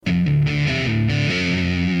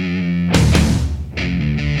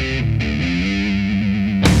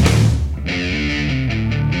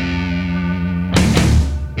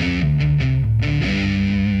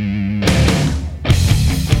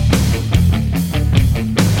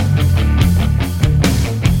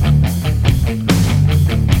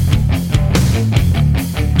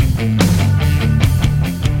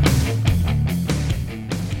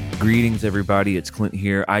Greetings, everybody. It's Clint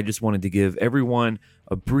here. I just wanted to give everyone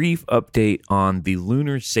a brief update on the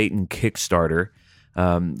Lunar Satan Kickstarter.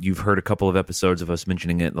 You've heard a couple of episodes of us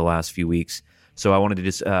mentioning it in the last few weeks. So I wanted to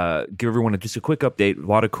just give everyone just a quick update. A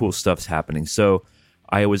lot of cool stuff's happening. So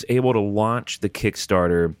I was able to launch the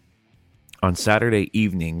Kickstarter on Saturday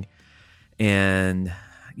evening. And,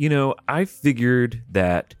 you know, I figured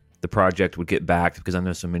that the project would get backed because I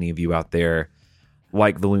know so many of you out there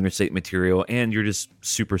like the Lunar Satan material, and you're just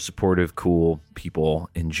super supportive, cool people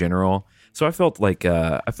in general. So I felt like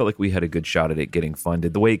we had a good shot at it getting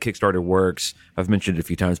funded. The way Kickstarter works, I've mentioned it a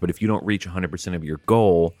few times, but if you don't reach 100% of your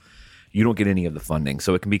goal, you don't get any of the funding.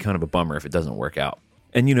 So it can be kind of a bummer if it doesn't work out.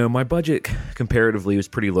 And, you know, my budget comparatively was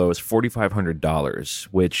pretty low. It's $4,500,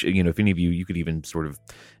 which, you know, if any of you could even sort of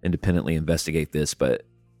independently investigate this, but,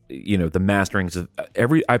 you know, the masterings of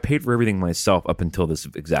I paid for everything myself up until this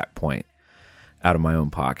exact point out of my own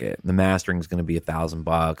pocket. The mastering is going to be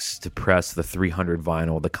 $1,000 to press the 300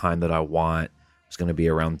 vinyl, the kind that I want. It's going to be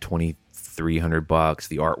around $2,300.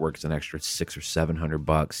 The artwork's an extra $600 or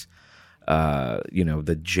 $700. You know,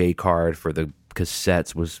 the J card for the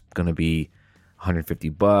cassettes was going to be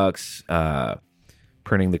 $150.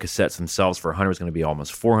 Printing the cassettes themselves for $100 is going to be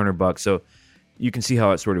almost $400. So you can see how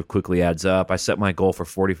it sort of quickly adds up. I set my goal for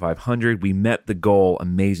 $4,500. We met the goal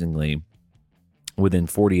amazingly within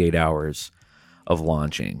 48 hours of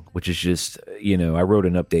launching, which is just, you know, I wrote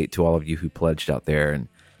an update to all of you who pledged out there, and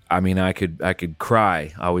I mean, I could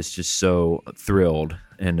cry. I was just so thrilled,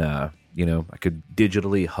 and you know, I could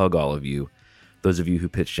digitally hug all of you, those of you who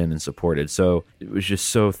pitched in and supported. So it was just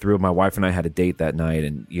so thrilled. My wife and I had a date that night,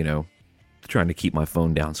 and, you know, trying to keep my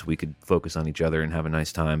phone down so we could focus on each other and have a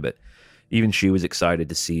nice time. But even she was excited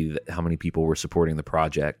to see how many people were supporting the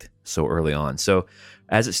project so early on. So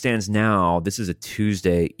as it stands now, this is a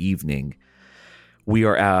Tuesday evening. We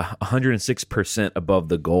are at 106% above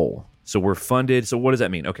the goal. So we're funded. So what does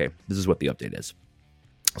that mean? Okay, this is what the update is.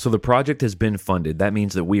 So the project has been funded. That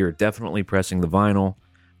means that we are definitely pressing the vinyl.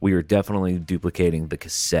 We are definitely duplicating the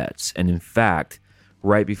cassettes. And in fact,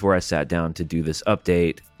 right before I sat down to do this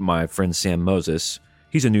update, my friend Sam Moses,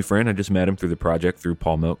 he's a new friend. I just met him through the project, through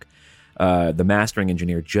Paul Milk. The mastering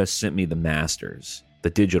engineer just sent me the masters,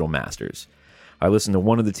 the digital masters. I listened to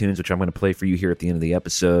one of the tunes, which I'm going to play for you here at the end of the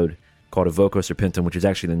episode, called Evoco Serpentum, which is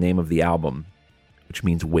actually the name of the album, which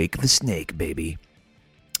means Wake the Snake, baby.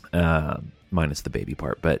 Minus the baby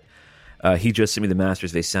part. But he just sent me the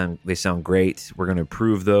masters. They sound great. We're going to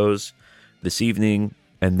approve those this evening,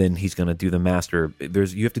 and then he's going to do the master.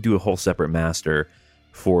 You have to do a whole separate master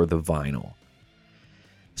for the vinyl.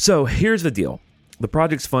 So here's the deal. The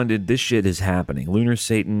project's funded. This shit is happening. Lunar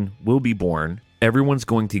Satan will be born. Everyone's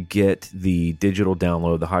going to get the digital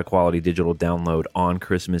download, the high-quality digital download on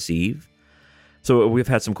Christmas Eve. So we've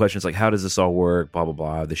had some questions like, how does this all work, blah, blah,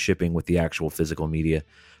 blah, the shipping with the actual physical media.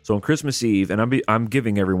 So on Christmas Eve, and I'm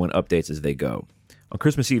giving everyone updates as they go. On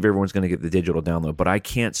Christmas Eve, everyone's going to get the digital download, but I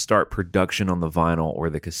can't start production on the vinyl or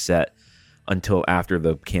the cassette until after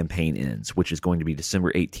the campaign ends, which is going to be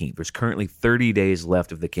December 18th. There's currently 30 days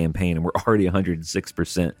left of the campaign, and we're already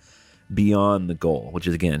 106% beyond the goal, which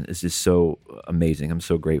is, again, is just so amazing. I'm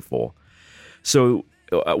so grateful. So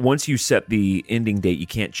once you set the ending date, you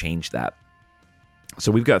can't change that.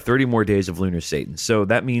 So we've got 30 more days of Lunar Satan. So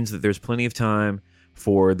that means that there's plenty of time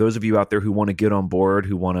for those of you out there who want to get on board,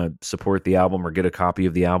 who want to support the album or get a copy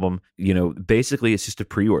of the album. You know, basically it's just a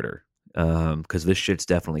pre-order because this shit's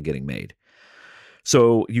definitely getting made.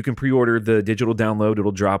 So you can pre-order the digital download.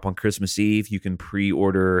 It'll drop on Christmas Eve. You can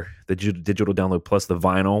pre-order the digital download plus the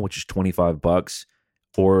vinyl, which is $25,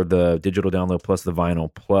 or the digital download plus the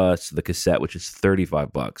vinyl plus the cassette, which is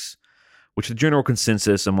 $35, which the general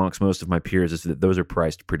consensus amongst most of my peers is that those are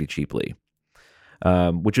priced pretty cheaply,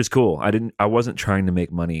 which is cool. I wasn't trying to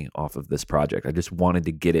make money off of this project. I just wanted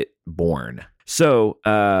to get it born. So,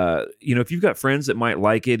 you know, if you've got friends that might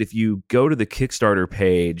like it, if you go to the Kickstarter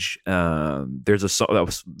page, there's a song,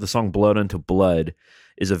 the song Blood Unto Blood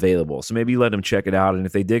is available. So maybe you let them check it out. And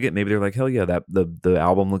if they dig it, maybe they're like, hell yeah, that the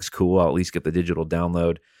album looks cool. I'll at least get the digital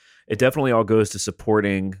download. It definitely all goes to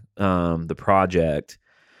supporting the project.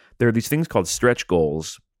 There are these things called stretch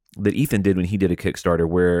goals that Ethan did when he did a Kickstarter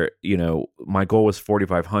where, you know, my goal was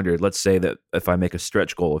 $4,500. Let's say that if I make a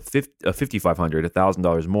stretch goal of $5,500,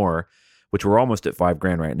 $1,000 more, which we're almost at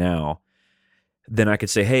 $5,000 right now, then I could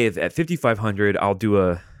say, hey, if at $5,500, I'll do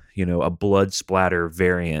a blood splatter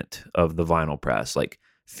variant of the vinyl press, like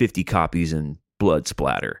 50 copies in blood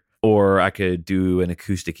splatter. Or I could do an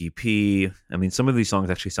acoustic EP. I mean, some of these songs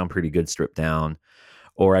actually sound pretty good stripped down.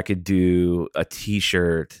 Or I could do a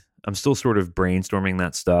t-shirt. I'm still sort of brainstorming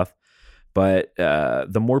that stuff. But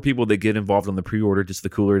the more people that get involved on the pre-order, just the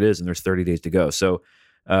cooler it is, and there's 30 days to go. So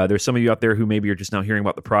there's some of you out there who maybe are just now hearing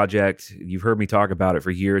about the project. You've heard me talk about it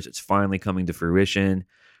for years. It's finally coming to fruition.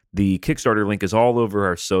 The Kickstarter link is all over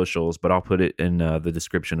our socials, but I'll put it in the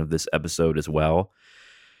description of this episode as well.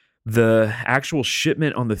 The actual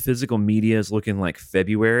shipment on the physical media is looking like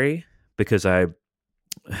February, because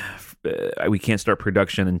we can't start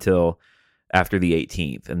production until after the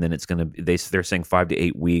 18th, and then it's gonna they're saying 5 to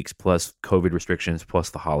 8 weeks plus COVID restrictions plus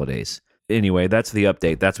the holidays. Anyway, that's the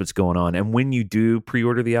update. That's what's going on. And when you do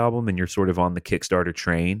pre-order the album and you're sort of on the Kickstarter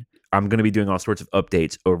train, I'm going to be doing all sorts of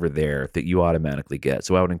updates over there that you automatically get.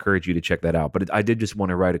 So I would encourage you to check that out. But I did just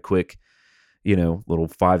want to write a quick, little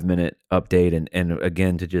 5-minute update, and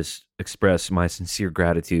again, to just express my sincere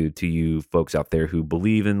gratitude to you folks out there who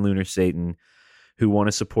believe in Lunar Satan, who want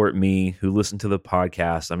to support me, who listen to the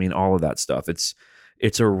podcast. I mean, all of that stuff.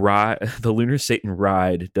 It's a ride. The Lunar Satan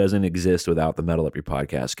ride doesn't exist without the Metal Up Your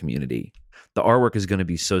Podcast community. The artwork is going to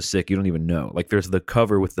be so sick, you don't even know. Like, there's the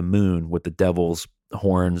cover with the moon, with the devil's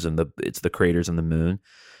horns, and it's the craters and the moon.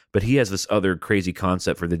 But he has this other crazy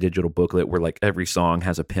concept for the digital booklet where, like, every song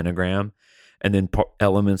has a pentagram, and then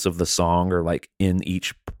elements of the song are, like, in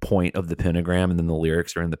each point of the pentagram, and then the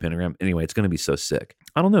lyrics are in the pentagram. Anyway, it's going to be so sick.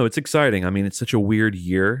 I don't know. It's exciting. I mean, it's such a weird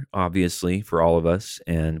year, obviously, for all of us.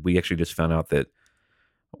 And we actually just found out that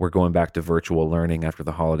we're going back to virtual learning after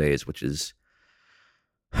the holidays, which is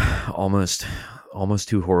almost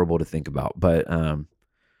too horrible to think about. But the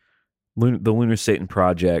Lunar Satan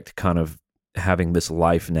project kind of having this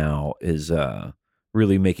life now is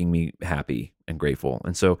really making me happy and grateful.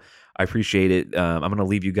 And so I appreciate it. I'm going to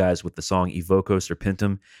leave you guys with the song Evoco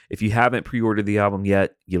Serpentum. If you haven't pre-ordered the album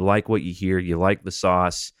yet, you like what you hear, you like the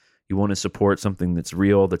sauce, you want to support something that's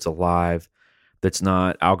real, that's alive, that's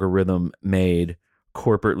not algorithm made,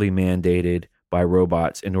 corporately mandated by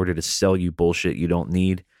robots in order to sell you bullshit you don't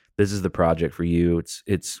need, this is the project for you.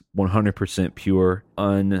 It's 100% pure,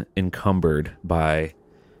 unencumbered by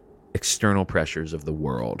external pressures of the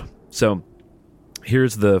world. So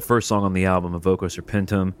here's the first song on the album, Evoco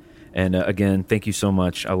Serpentum. And again, thank you so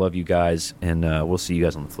much. I love you guys, and we'll see you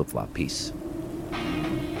guys on the flip-flop. Peace.